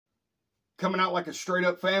Coming out like a straight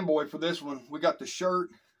up fanboy for this one. We got the shirt,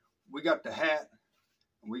 we got the hat,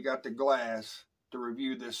 and we got the glass to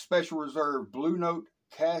review this Special Reserve Blue Note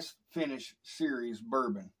Cask Finish Series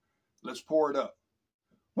bourbon. Let's pour it up.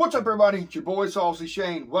 What's up, everybody? It's your boy Saucy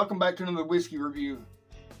Shane. Welcome back to another whiskey review.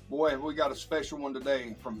 Boy, we got a special one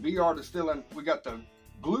today from BR Distilling. We got the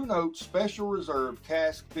Blue Note Special Reserve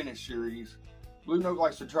Cask Finish Series. Blue Note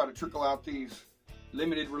likes to try to trickle out these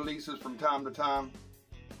limited releases from time to time.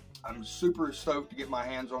 I'm super stoked to get my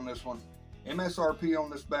hands on this one. MSRP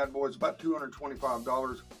on this bad boy is about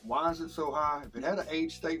 $225. Why is it so high? If it had an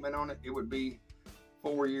age statement on it, it would be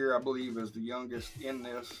 4 year, I believe, is the youngest in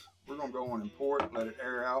this. We're gonna go on and pour it, let it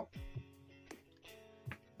air out.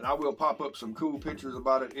 And I will pop up some cool pictures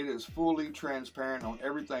about it. It is fully transparent on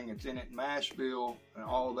everything that's in it. Mash bill and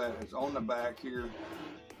all that is on the back here.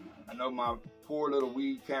 I know my poor little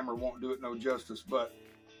weed camera won't do it no justice, but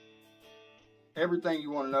everything you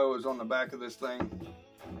want to know is on the back of this thing.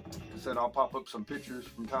 Like I said, I'll pop up some pictures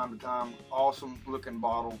from time to time. Awesome looking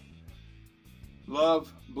bottle.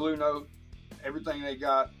 Love Blue Note, everything they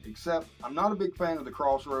got, except I'm not a big fan of the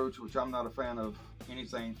Crossroads, which I'm not a fan of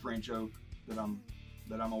anything French oak that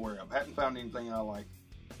I'm aware of. Hadn't found anything I like.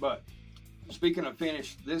 But speaking of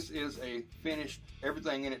finish, this is a finished,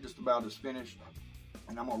 everything in it just about is finished.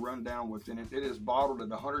 And I'm gonna run down what's in it. It is bottled at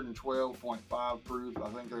 112.5 proof. I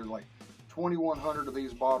think there's like 2,100 of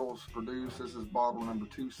these bottles produced. This is bottle number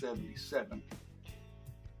 277.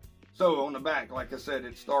 So on the back, like I said,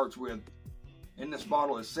 it starts with, in this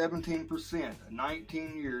bottle is 17%, a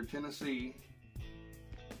 19-year Tennessee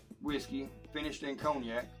whiskey, finished in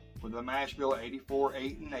cognac, with a mash bill of 84,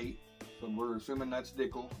 8, and 8. So we're assuming that's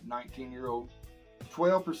Dickel, 19-year-old.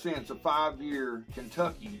 12% is a 5-year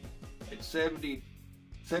Kentucky at 70%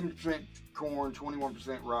 corn,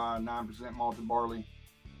 21% rye, 9% malted barley,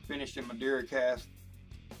 finished in Madeira cask.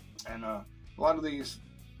 And a lot of these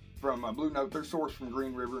from Blue Note, they're sourced from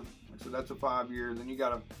Green River, so that's a 5-year. Then you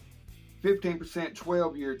got a 15%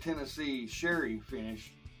 12-year Tennessee sherry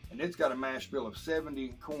finish, and it's got a mash bill of 70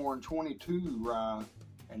 corn, 22 rye,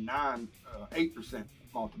 and 8%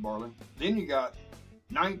 malted barley. Then you got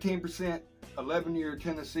 19% 11-year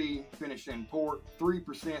Tennessee finished in port, 3%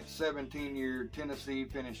 17-year Tennessee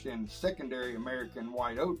finished in secondary American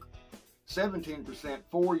white oak, 17%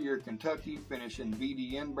 4-year Kentucky finished in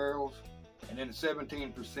VDN barrels, and then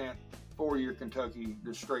 17% 4-year Kentucky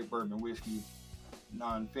just straight bourbon whiskey,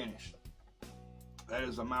 non-finished. That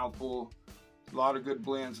is a mouthful. A lot of good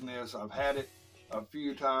blends in this. I've had it a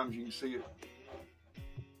few times. You can see it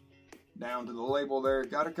down to the label there.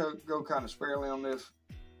 Got to go kind of sparingly on this.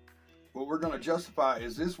 What we're going to justify,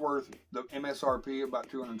 is this worth the MSRP, about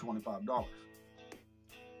 $225?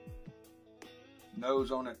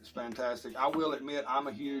 Nose on it is fantastic. I will admit I'm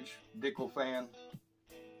a huge Dickel fan,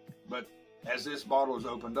 but as this bottle is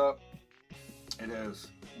opened up, it is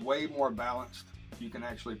way more balanced. You can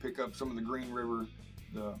actually pick up some of the Green River,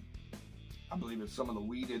 I believe it's some of the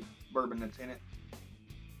weeded bourbon that's in it.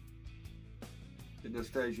 It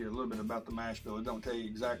just tells you a little bit about the mash bill. It don't tell you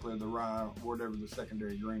exactly the rye or whatever the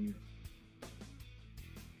secondary grain is.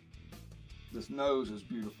 This nose is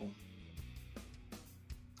beautiful.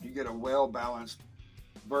 You get a well-balanced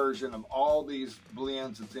version of all these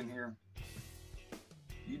blends that's in here.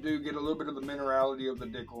 You do get a little bit of the minerality of the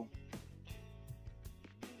Dickel.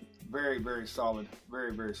 Very, very solid.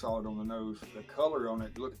 Very, very solid on the nose. The color on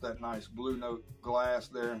it, look at that nice Blue Note glass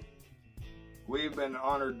there. We've been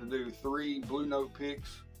honored to do 3 Blue Note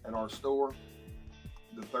picks at our store.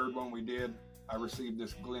 The third one we did, I received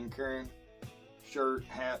this Glencairn shirt,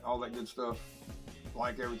 hat, all that good stuff.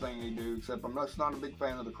 Like everything they do, except I'm just not a big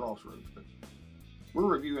fan of the Crossroads. But we're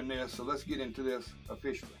reviewing this, so let's get into this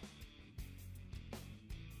officially.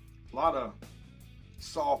 A lot of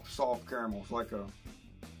soft caramels, like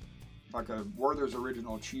a Werther's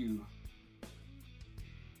Original Chew.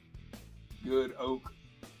 Good oak,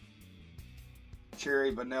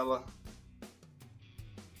 cherry vanilla.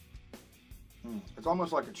 It's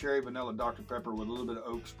almost like a cherry vanilla Dr. Pepper with a little bit of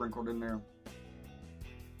oak sprinkled in there.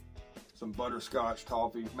 Some butterscotch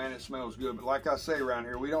toffee. Man, it smells good. But like I say around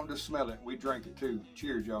here, we don't just smell it, we drink it too.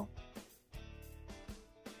 Cheers, y'all.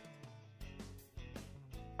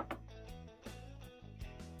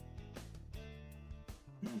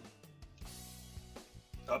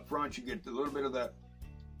 Up front, you get a little bit of that.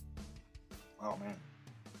 Oh man,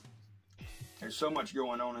 there's so much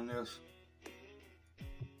going on in this.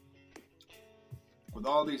 With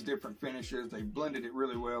all these different finishes, they blended it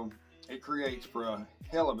really well. It creates for a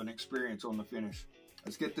hell of an experience on the finish.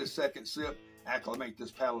 Let's get this second sip, acclimate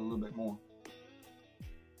this palate a little bit more.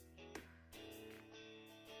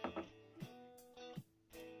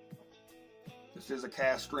 This is a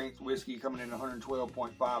cask strength whiskey coming in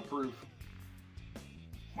 112.5 proof.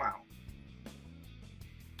 Wow.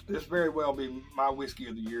 This very well be my whiskey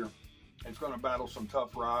of the year. It's going to battle some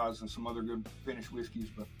tough ryes and some other good finished whiskeys,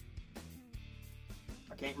 but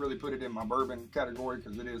I can't really put it in my bourbon category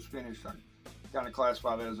because it is finished. I kind of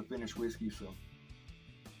classify that as a finished whiskey. So,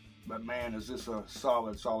 but man, is this a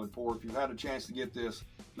solid pour. If you've had a chance to get this,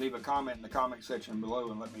 leave a comment in the comment section below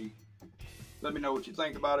and let me know what you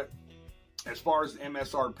think about it. As far as the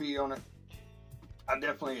MSRP on it, I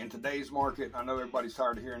definitely, in today's market, I know everybody's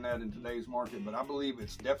tired of hearing that in today's market, but I believe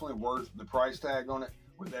it's definitely worth the price tag on it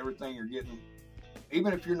with everything you're getting.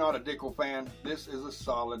 Even if you're not a Dickel fan, this is a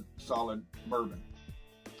solid bourbon.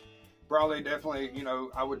 Probably, definitely, you know,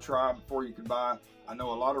 I would try before you could buy. I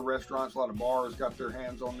know a lot of restaurants, a lot of bars got their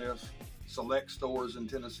hands on this. Select stores in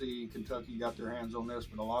Tennessee, Kentucky got their hands on this,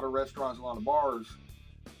 but a lot of restaurants, a lot of bars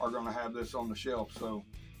are going to have this on the shelf. So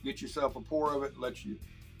get yourself a pour of it, let you,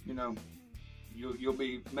 you know, you'll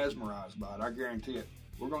be mesmerized by it. I guarantee it.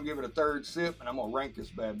 We're going to give it a third sip, and I'm going to rank this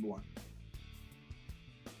bad boy.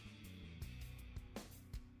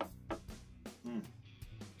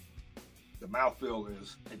 The mouthfeel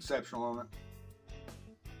is exceptional on it.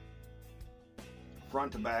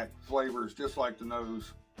 Front to back, flavors just like the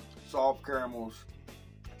nose. Soft caramels,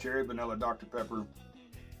 cherry, vanilla, Dr. Pepper,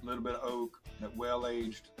 a little bit of oak, that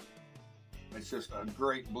well-aged. It's just a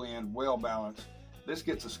great blend, well-balanced. This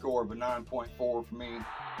gets a score of a 9.4 for me.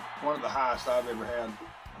 One of the highest I've ever had.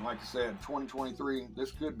 And like I said, 2023,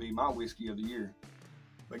 this could be my whiskey of the year.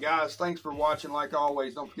 But guys, thanks for watching. Like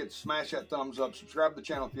always, don't forget to smash that thumbs up. Subscribe to the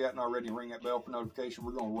channel if you haven't already, and ring that bell for notification.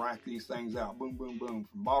 We're going to rack these things out. Boom, boom, boom.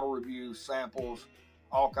 From bottle reviews, samples,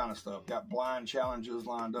 all kind of stuff. Got blind challenges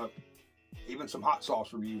lined up. Even some hot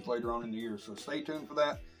sauce reviews later on in the year. So stay tuned for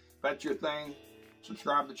that. If that's your thing,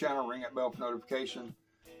 subscribe to the channel, ring that bell for notification.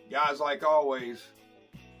 Guys, like always,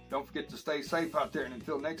 don't forget to stay safe out there. And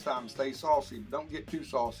until next time, stay saucy. But don't get too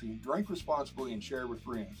saucy. Drink responsibly and share with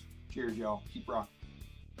friends. Cheers, y'all. Keep rocking.